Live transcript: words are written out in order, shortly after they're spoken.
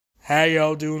How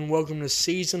y'all doing? Welcome to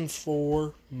Season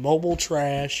 4, Mobile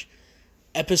Trash,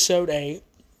 Episode 8.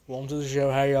 Welcome to the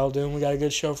show. How y'all doing? We got a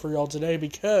good show for y'all today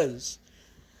because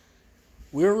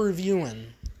we're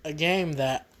reviewing a game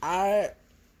that I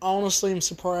honestly am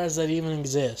surprised that even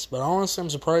exists. But honestly, I'm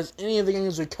surprised any of the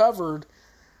games we covered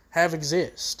have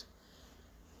exist.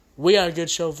 We got a good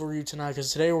show for you tonight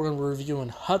because today we're going to be reviewing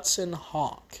Hudson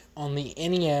Hawk on the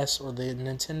NES or the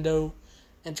Nintendo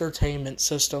Entertainment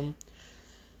System.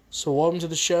 So welcome to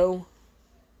the show.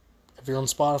 If you're on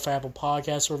Spotify, Apple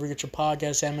Podcasts, wherever you get your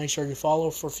podcasts at, make sure you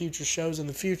follow for future shows in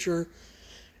the future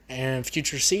and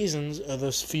future seasons of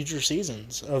this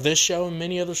show and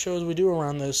many other shows we do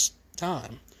around this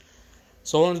time.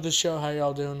 So welcome to the show. How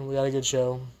y'all doing? We got a good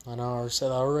show. I know I said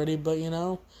that already, but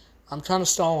I'm kind of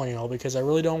stalling y'all because I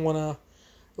really don't want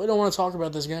to talk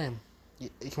about this game. You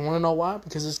want to know why?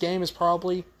 Because this game is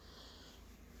probably...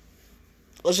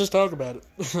 Let's just talk about it.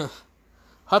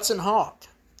 Hudson Hawk,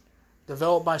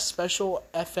 developed by Special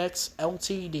FX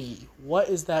Ltd. What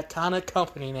is that kind of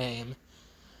company name?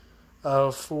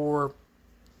 For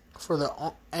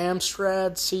the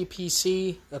Amstrad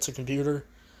CPC, that's a computer.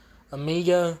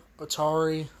 Amiga,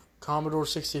 Atari, Commodore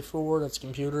 64, that's a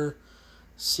computer.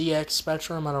 CX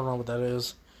Spectrum, I don't know what that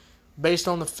is. Based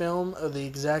on the film of the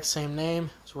exact same name,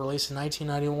 it was released in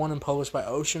 1991 and published by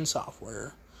Ocean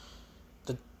Software.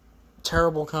 The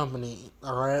terrible company,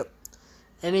 alright?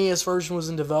 NES version was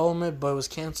in development, but it was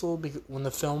canceled when the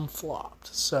film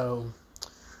flopped. So,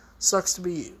 sucks to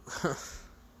be you.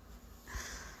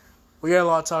 We got a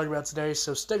lot to talk about today,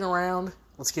 so stick around.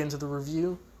 Let's get into the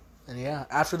review. And yeah,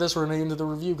 after this, we're going to get into the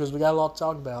review because we got a lot to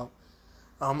talk about.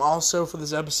 Also, for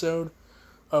this episode,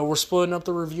 we're splitting up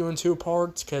the review in two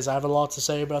parts because I have a lot to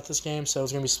say about this game, so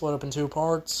it's going to be split up in two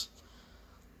parts.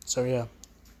 So yeah,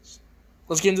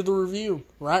 let's get into the review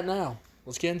right now.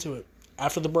 Let's get into it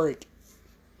after the break.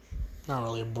 Not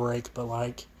really a break, but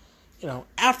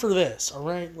after this,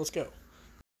 alright? Let's go.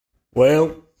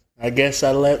 Well, I guess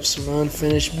I left some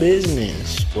unfinished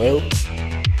business. Well,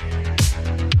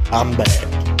 I'm back.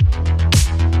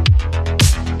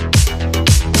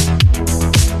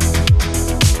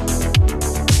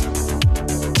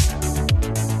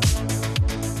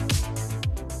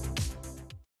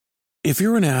 If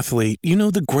you're an athlete, you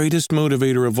know the greatest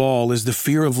motivator of all is the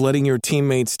fear of letting your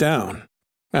teammates down.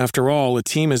 After all, a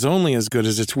team is only as good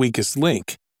as its weakest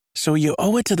link. So you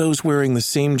owe it to those wearing the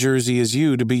same jersey as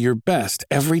you to be your best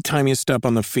every time you step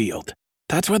on the field.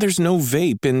 That's why there's no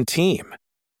vape in team.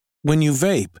 When you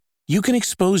vape, you can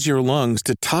expose your lungs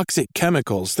to toxic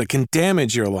chemicals that can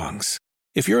damage your lungs.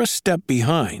 If you're a step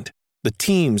behind, the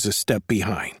team's a step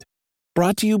behind.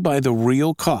 Brought to you by The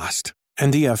Real Cost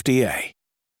and the FDA.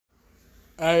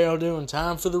 How y'all doing?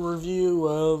 Time for the review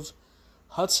of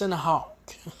Hudson Hawk.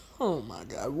 Oh my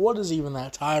god, what is even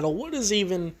that title? What is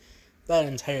even that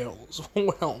entails?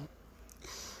 Well,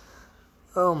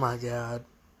 oh my god.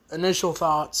 Initial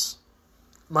thoughts.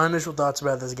 My initial thoughts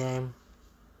about this game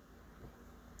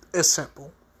is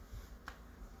simple.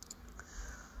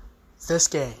 This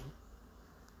game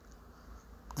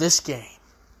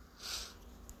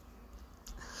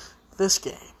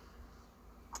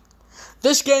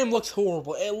looks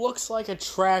horrible. It looks like a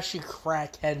trashy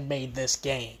crackhead made this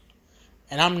game.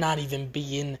 And I'm not even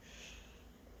being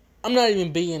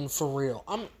for real.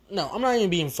 I'm not even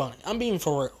being funny. I'm being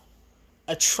for real.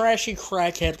 A trashy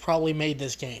crackhead probably made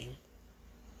this game.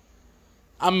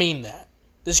 I mean that.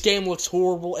 This game looks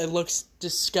horrible. It looks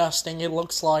disgusting. It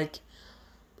looks like...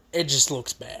 It just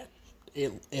looks bad.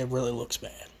 It really looks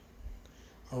bad.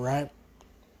 Alright?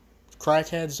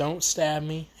 Crackheads, don't stab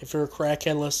me. If you're a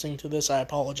crackhead listening to this, I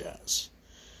apologize.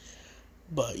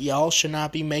 But y'all should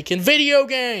not be making video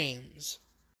games.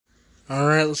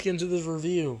 Alright, let's get into this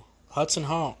review. Hudson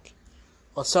Hawk.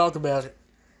 Let's talk about it.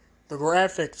 The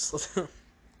graphics.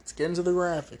 Let's get into the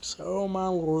graphics. Oh my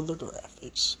lord, the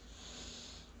graphics.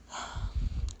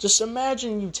 Just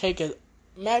imagine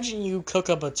you cook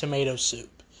up a tomato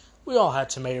soup. We all had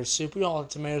tomato soup. We all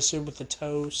had tomato soup with the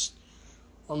toast.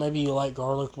 Or maybe you like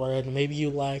garlic bread. Maybe you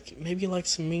like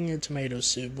some meaner tomato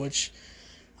soup, which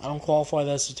I don't qualify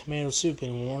that as a tomato soup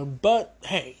anymore. But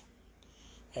hey,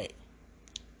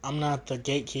 I'm not the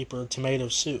gatekeeper of tomato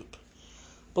soup.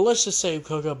 But let's just say you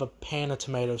cook up a pan of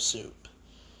tomato soup.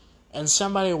 And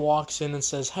somebody walks in and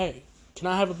says, hey, can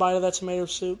I have a bite of that tomato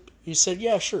soup? You said,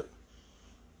 yeah, sure.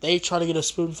 They try to get a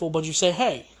spoonful, but you say,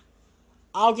 hey,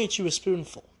 I'll get you a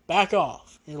spoonful. Back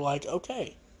off. And you're like,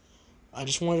 okay. I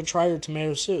just wanted to try your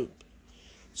tomato soup.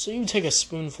 So you take a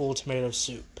spoonful of tomato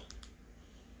soup.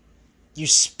 You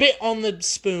spit on the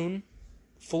spoon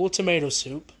full of tomato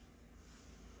soup.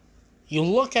 You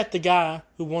look at the guy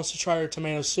who wants to try your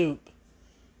tomato soup.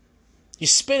 You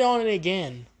spit on it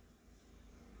again.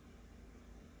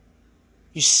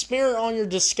 You smear it on your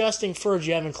disgusting fridge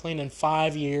you haven't cleaned in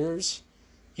 5 years.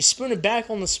 You spoon it back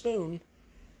on the spoon.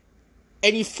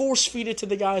 And you force feed it to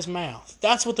the guy's mouth.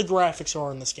 That's what the graphics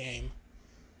are in this game.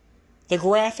 The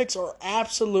graphics are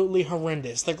absolutely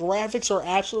horrendous. The graphics are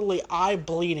absolutely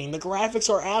eye-bleeding. The graphics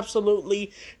are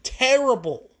absolutely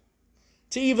terrible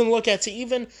to even look at, to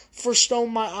even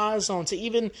forstone my eyes on, to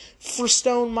even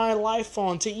forstone my life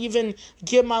on, to even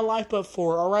give my life up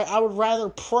for, alright? I would rather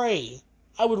pray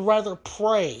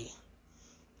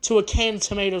to a canned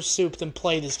tomato soup than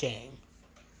play this game.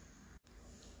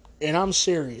 And I'm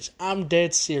serious. I'm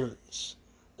dead serious.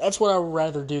 That's what I would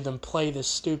rather do than play this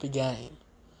stupid game.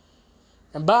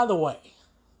 And by the way,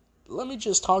 let me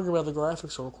just talk about the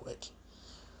graphics real quick.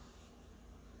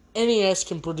 NES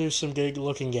can produce some good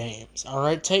looking games.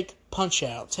 Alright, take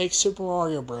Punch-Out, take Super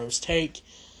Mario Bros, take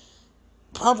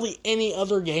probably any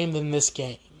other game than this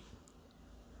game.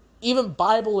 Even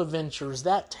Bible Adventures,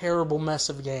 that terrible mess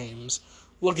of games,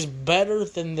 looks better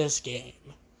than this game.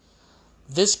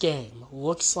 This game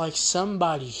looks like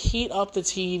somebody heat up the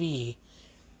TV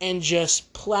and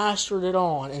just plastered it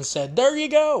on and said, there you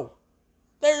go.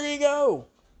 There you go.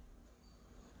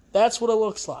 That's what it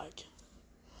looks like.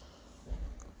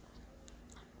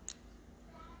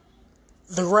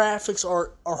 The graphics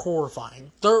are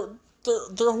horrifying. They're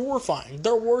horrifying.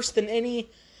 They're worse than any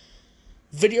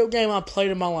video game I've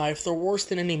played in my life. They're worse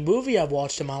than any movie I've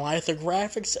watched in my life. The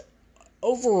graphics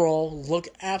overall look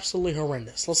absolutely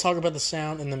horrendous. Let's talk about the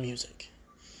sound and the music.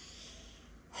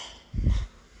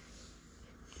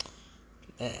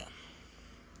 Man.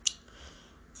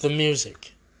 The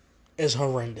music is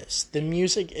horrendous. The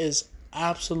music is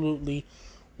absolutely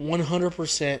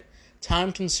 100%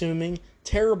 time-consuming,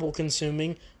 terrible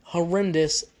consuming,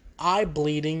 horrendous,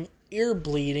 eye-bleeding,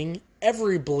 ear-bleeding,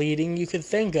 every bleeding you could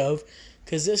think of,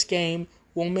 because this game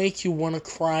will make you want to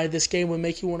cry. This game would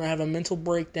make you want to have a mental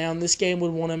breakdown. This game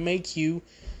would want to make you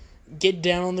get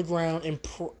down on the ground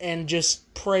and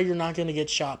just pray you're not going to get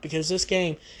shot, because this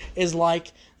game is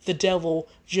like the devil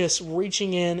just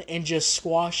reaching in and just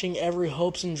squashing every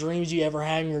hopes and dreams you ever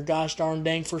had in your gosh darn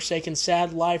dang forsaken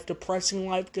sad life, depressing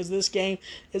life, because this game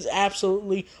is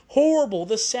absolutely horrible.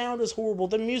 The sound is horrible.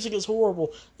 The music is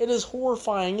horrible. It is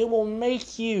horrifying. It will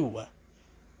make you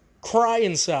cry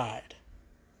inside.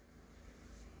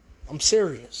 I'm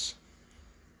serious.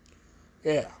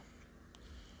 Yeah.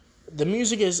 The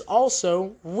music is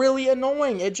also really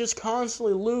annoying. It just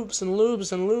constantly loops and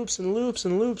loops and loops and loops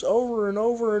and loops over and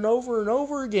over and over and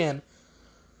over again.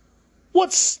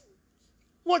 What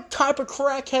type of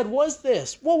crackhead was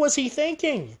this? What was he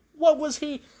thinking? What was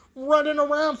he running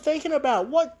around thinking about?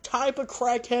 What type of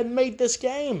crackhead made this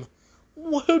game?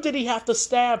 Who did he have to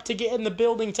stab to get in the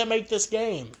building to make this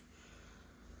game?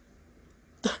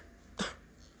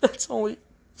 That's only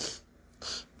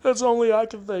I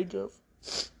can think of.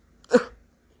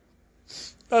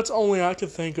 That's only I can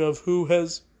think of who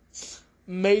has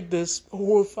made this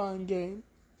horrifying game.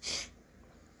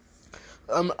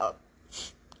 I'm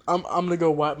gonna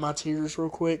go wipe my tears real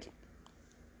quick.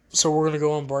 So we're gonna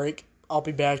go on break. I'll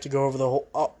be back to go over the whole.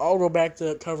 I'll go back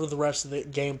to cover the rest of the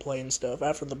gameplay and stuff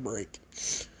after the break.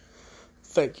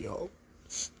 Thank y'all.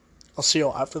 I'll see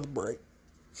y'all after the break.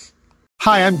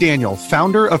 Hi, I'm Daniel,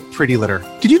 founder of Pretty Litter.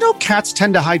 Did you know cats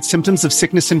tend to hide symptoms of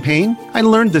sickness and pain? I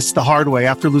learned this the hard way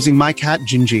after losing my cat,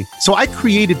 Gingy. So I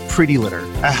created Pretty Litter,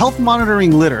 a health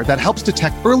monitoring litter that helps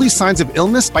detect early signs of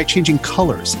illness by changing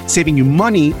colors, saving you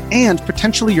money and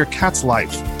potentially your cat's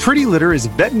life. Pretty Litter is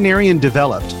veterinarian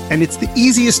developed, and it's the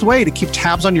easiest way to keep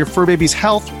tabs on your fur baby's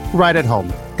health right at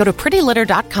home. Go to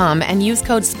prettylitter.com and use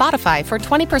code SPOTIFY for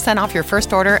 20% off your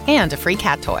first order and a free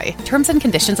cat toy. Terms and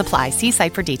conditions apply. See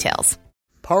site for details.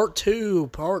 Part two.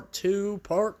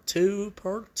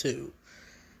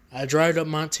 I dried up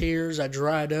my tears. I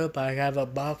have a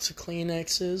box of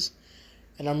Kleenexes.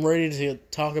 And I'm ready to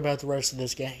talk about the rest of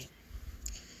this game.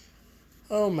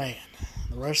 Oh man.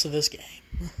 The rest of this game.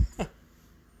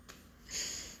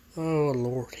 Oh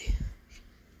lordy.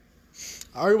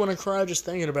 I already want to cry just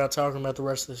thinking about talking about the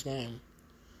rest of this game.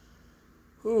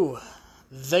 Ooh.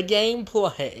 The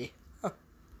gameplay.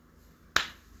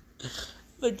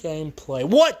 The gameplay.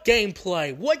 What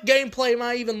gameplay? What gameplay am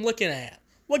I even looking at?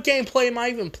 What gameplay am I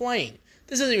even playing?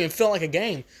 This doesn't even feel like a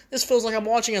game. This feels like I'm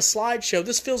watching a slideshow.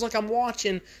 This feels like I'm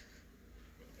watching...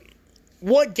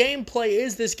 What gameplay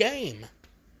is this game?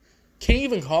 Can you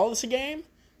even call this a game?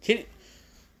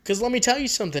 Because let me tell you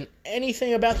something.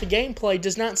 Anything about the gameplay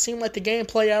does not seem like the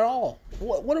gameplay at all.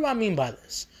 What do I mean by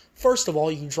this? First of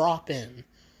all, you drop in.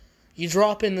 You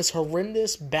drop in this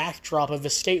horrendous backdrop of a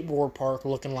skateboard park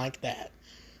looking like that.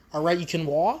 Alright, you can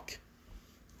walk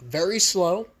very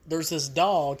slow. There's this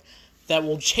dog that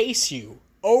will chase you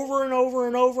over and over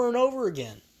and over and over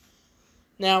again.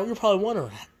 Now, you're probably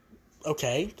wondering,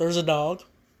 okay, there's a dog.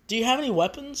 Do you have any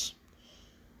weapons?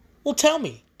 Well, tell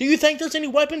me, do you think there's any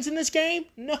weapons in this game?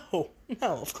 No,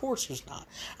 of course there's not.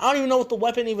 I don't even know what the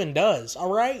weapon even does,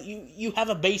 alright? You have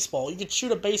a baseball. You can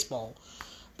shoot a baseball.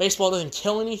 Baseball doesn't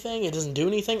kill anything. It doesn't do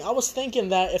anything. I was thinking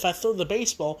that if I throw the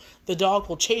baseball, the dog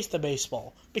will chase the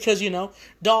baseball. Because,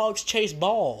 dogs chase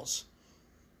balls.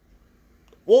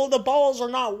 Well, the balls are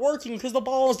not working because the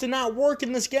balls did not work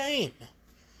in this game.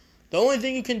 The only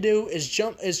thing you can do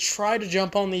is try to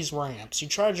jump on these ramps. You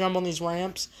try to jump on these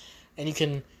ramps, and you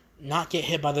can not get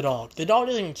hit by the dog. The dog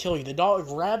doesn't even kill you. The dog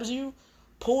grabs you,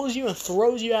 pulls you, and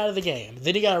throws you out of the game.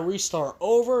 Then you gotta restart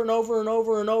over and over and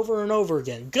over and over and over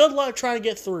again. Good luck trying to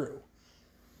get through.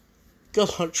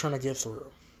 Good luck trying to get through.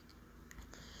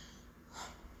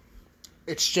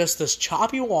 It's just this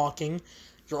choppy walking.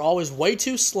 You're always way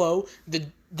too slow. The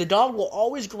dog will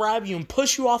always grab you and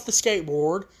push you off the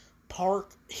skateboard.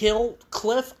 Park, hill,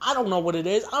 cliff. I don't know what it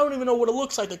is. I don't even know what it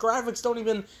looks like. The graphics don't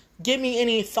even give me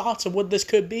any thoughts of what this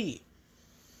could be.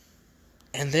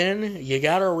 And then you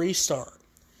gotta restart.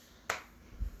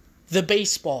 The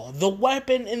baseball, the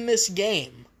weapon in this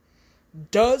game,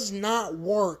 does not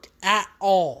work at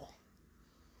all.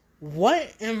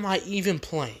 What am I even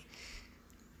playing?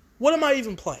 What am I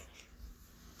even playing?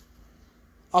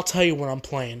 I'll tell you what I'm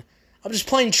playing. I'm just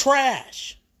playing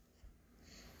trash.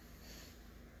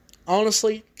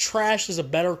 Honestly, trash is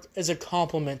a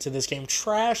compliment to this game.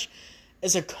 Trash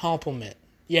is a compliment.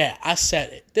 Yeah, I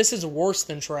said it. This is worse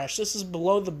than trash. This is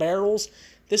below the barrels.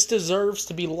 This deserves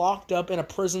to be locked up in a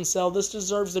prison cell. This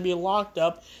deserves to be locked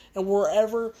up and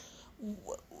wherever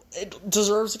it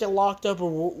deserves to get locked up,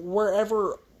 or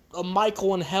wherever a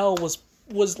Michael in hell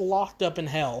was locked up in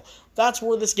hell. That's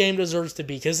where this game deserves to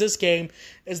be, because this game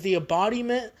is the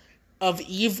embodiment of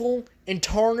evil and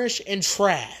tarnish and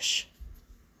trash.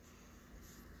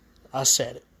 I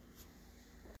said it.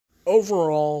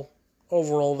 Overall,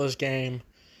 this game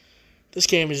is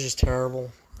just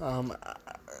terrible.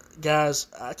 Guys,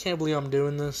 I can't believe I'm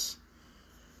doing this,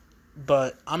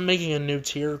 but I'm making a new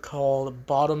tier called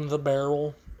Bottom of the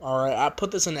Barrel. Alright, I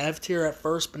put this in F tier at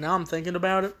first, but now I'm thinking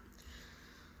about it.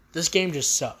 This game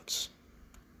just sucks.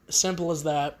 Simple as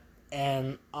that.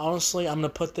 And honestly, I'm gonna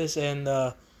put this in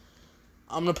the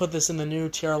new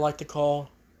tier I like to call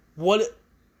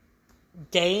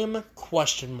Game ?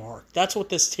 That's what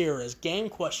this tier is. Game ?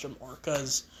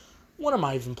 Because what am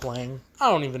I even playing?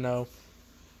 I don't even know.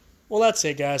 Well, that's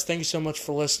it, guys. Thank you so much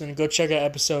for listening. Go check out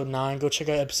episode 9. Go check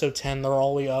out episode 10. They're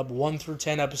already up. 1 through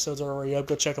 10 episodes are already up.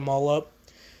 Go check them all up.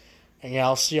 And yeah,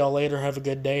 I'll see y'all later. Have a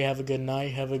good day. Have a good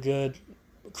night. Have a good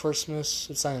Christmas.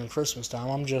 It's not even Christmas time.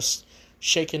 I'm just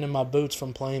shaking in my boots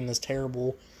from playing this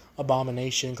terrible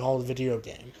abomination called a video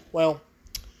game. Well,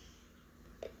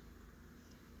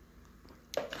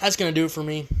 that's going to do it for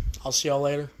me. I'll see y'all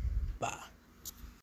later.